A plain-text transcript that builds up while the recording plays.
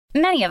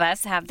Many of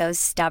us have those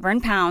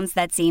stubborn pounds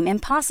that seem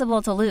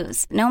impossible to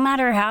lose, no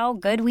matter how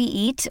good we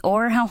eat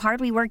or how hard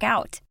we work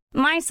out.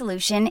 My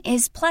solution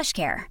is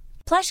PlushCare.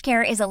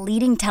 PlushCare is a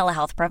leading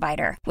telehealth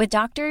provider with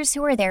doctors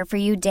who are there for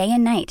you day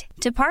and night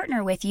to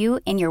partner with you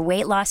in your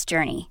weight loss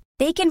journey.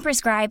 They can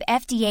prescribe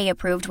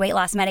FDA-approved weight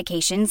loss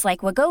medications like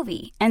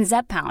Wegovy and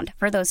Zepbound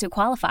for those who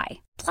qualify.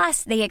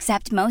 Plus, they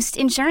accept most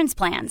insurance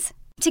plans.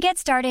 To get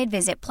started,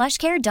 visit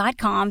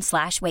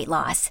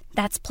plushcare.com/weightloss.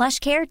 That's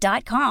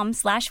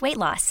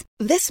plushcare.com/weightloss.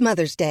 This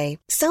Mother's Day,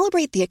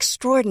 celebrate the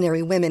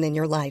extraordinary women in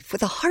your life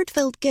with a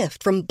heartfelt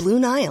gift from Blue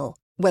Nile.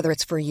 Whether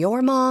it's for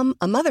your mom,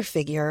 a mother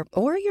figure,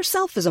 or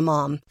yourself as a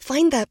mom,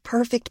 find that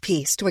perfect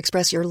piece to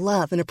express your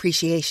love and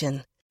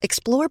appreciation.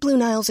 Explore Blue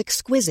Nile's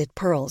exquisite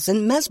pearls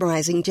and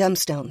mesmerizing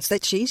gemstones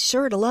that she's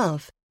sure to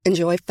love.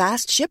 Enjoy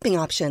fast shipping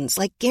options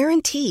like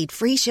guaranteed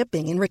free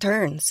shipping and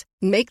returns.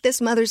 Make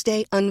this Mother's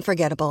Day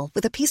unforgettable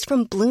with a piece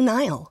from Blue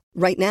Nile.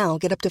 Right now,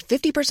 get up to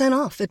 50%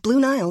 off at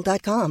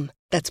BlueNile.com.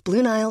 That's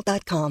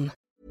BlueNile.com.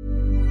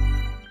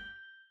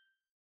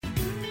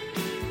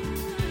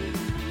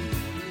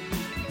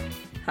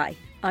 Hi,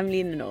 I'm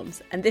Lena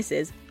Norms, and this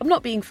is I'm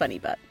Not Being Funny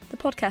But, the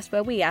podcast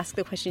where we ask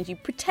the questions you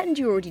pretend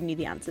you already knew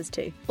the answers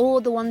to,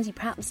 or the ones you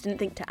perhaps didn't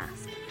think to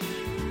ask.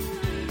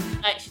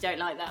 I actually don't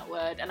like that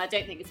word, and I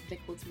don't think it's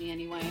applicable to me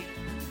anyway.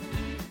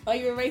 Are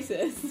you a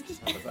racist?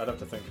 I'd have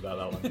to think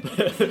about that one.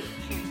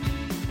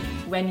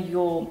 When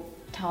you're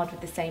tarred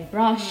with the same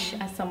brush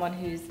as someone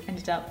who's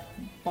ended up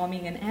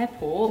bombing an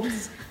airport,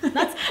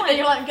 that's quite... And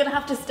you're like, I'm going to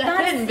have to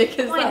step in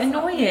because quite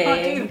annoying. You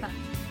can't do that.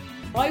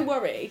 I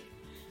worry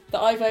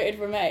that I voted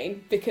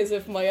Remain because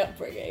of my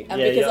upbringing,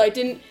 and Yeah, because yeah. I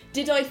didn't...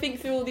 Did I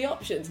think through all the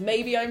options?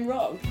 Maybe I'm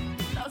wrong.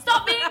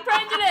 Stop being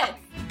prejudiced!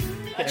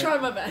 I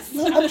tried my best.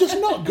 No, I'm just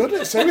not good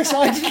at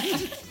suicide.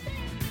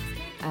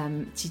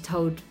 She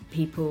told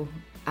people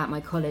at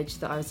my college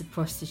that I was a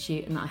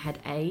prostitute and that I had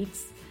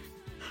AIDS.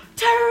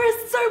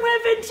 Terrorists don't wear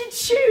vintage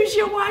shoes,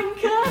 you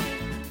wanker!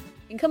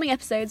 In coming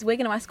episodes, we're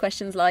going to ask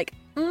questions like,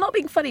 I'm not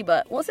being funny,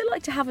 but what's it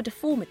like to have a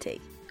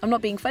deformity? I'm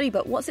not being funny,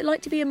 but what's it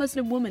like to be a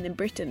Muslim woman in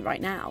Britain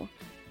right now?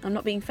 I'm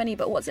not being funny,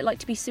 but what's it like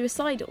to be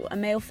suicidal, a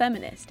male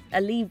feminist, a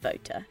Leave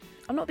voter?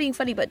 I'm not being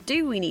funny, but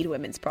do we need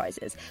women's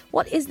prizes?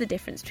 What is the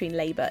difference between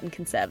Labour and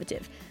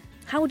Conservative?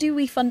 How do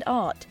we fund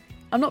art?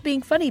 I'm not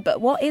being funny, but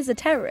what is a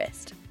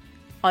terrorist?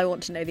 I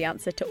want to know the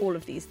answer to all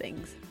of these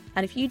things.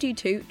 And if you do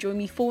too, join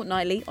me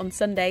fortnightly on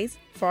Sundays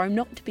for I'm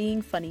Not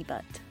Being Funny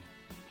But.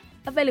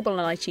 Available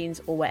on iTunes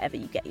or wherever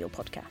you get your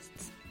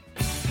podcasts.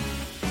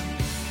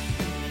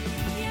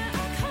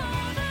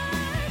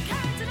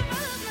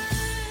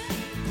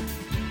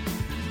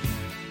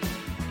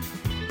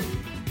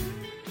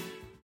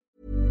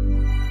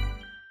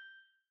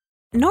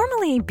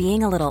 Normally,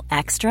 being a little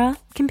extra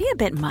can be a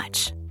bit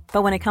much,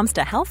 but when it comes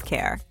to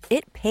healthcare,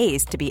 it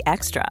pays to be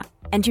extra.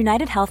 And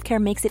United Healthcare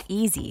makes it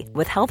easy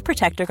with Health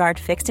Protector Guard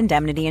fixed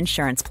indemnity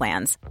insurance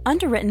plans.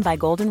 Underwritten by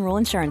Golden Rule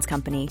Insurance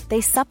Company, they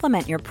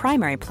supplement your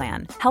primary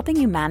plan,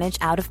 helping you manage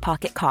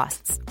out-of-pocket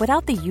costs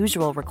without the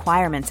usual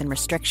requirements and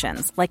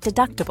restrictions like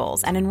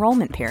deductibles and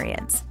enrollment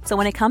periods. So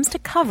when it comes to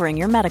covering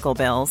your medical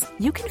bills,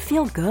 you can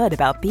feel good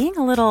about being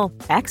a little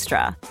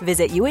extra.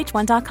 Visit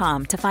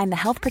uh1.com to find the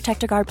Health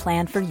Protector Guard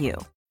plan for you.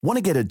 Want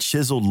to get a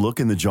chiseled look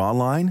in the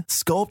jawline?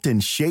 Sculpt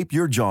and shape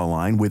your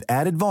jawline with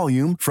added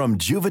volume from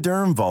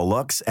Juvederm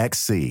Volux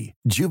XC.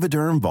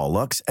 Juvederm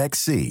Volux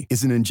XC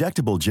is an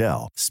injectable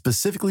gel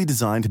specifically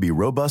designed to be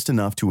robust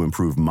enough to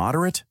improve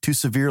moderate to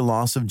severe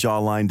loss of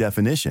jawline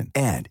definition.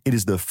 And it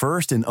is the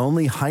first and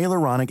only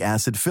hyaluronic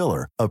acid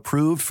filler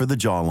approved for the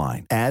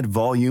jawline. Add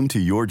volume to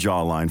your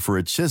jawline for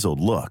a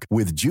chiseled look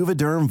with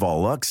Juvederm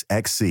Volux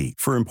XC.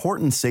 For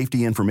important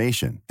safety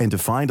information and to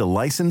find a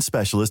licensed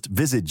specialist,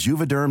 visit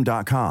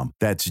Juvederm.com.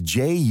 That's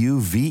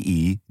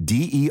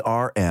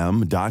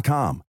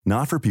Juvederm.com.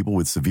 Not for people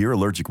with severe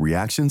allergic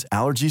reactions,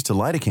 allergies to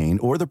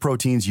lidocaine, or the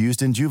proteins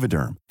used in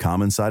Juvederm.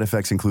 Common side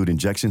effects include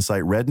injection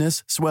site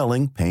redness,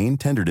 swelling, pain,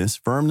 tenderness,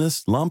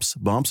 firmness, lumps,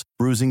 bumps,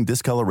 bruising,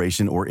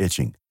 discoloration, or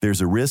itching.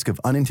 There's a risk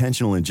of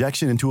unintentional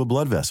injection into a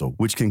blood vessel,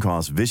 which can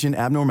cause vision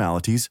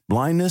abnormalities,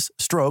 blindness,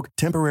 stroke,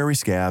 temporary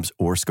scabs,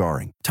 or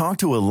scarring. Talk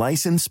to a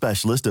licensed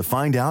specialist to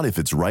find out if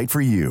it's right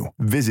for you.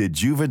 Visit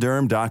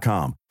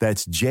Juvederm.com.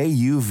 That's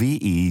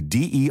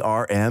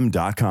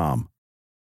Juvederm.com.